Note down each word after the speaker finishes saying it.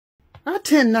I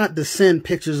tend not to send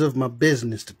pictures of my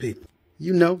business to people.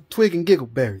 You know, Twig and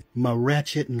Giggleberry, my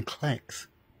Ratchet and Clanks,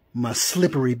 my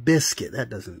Slippery Biscuit. That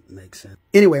doesn't make sense.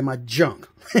 Anyway, my junk.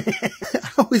 I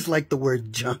always like the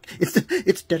word junk.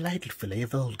 It's delightfully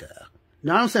vulgar.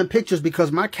 Now, I don't send pictures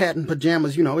because my cat in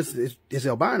pajamas, you know, it's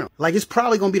albino. Like, it's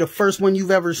probably going to be the first one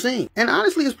you've ever seen. And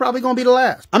honestly, it's probably going to be the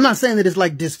last. I'm not saying that it's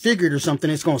like disfigured or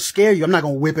something. It's going to scare you. I'm not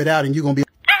going to whip it out and you're going to be,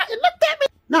 ah, it looked at me.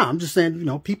 No, I'm just saying, you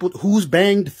know, people, who's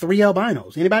banged 3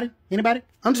 albinos? Anybody? Anybody?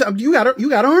 You gotta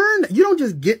earn that. You don't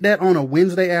just get that on a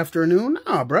Wednesday afternoon.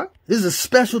 Nah, bruh. This is a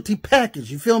specialty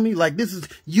package. You feel me? Like, this is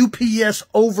UPS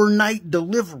overnight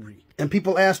delivery. And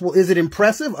people ask, well, is it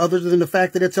impressive other than the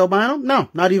fact that it's albino? No,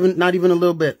 not even a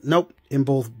little bit. Nope. In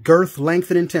both girth,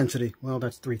 length, and intensity. Well,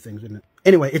 that's 3 things, isn't it?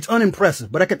 Anyway, it's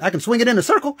unimpressive, but I can swing it in a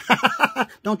circle.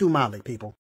 Don't do Molly, people.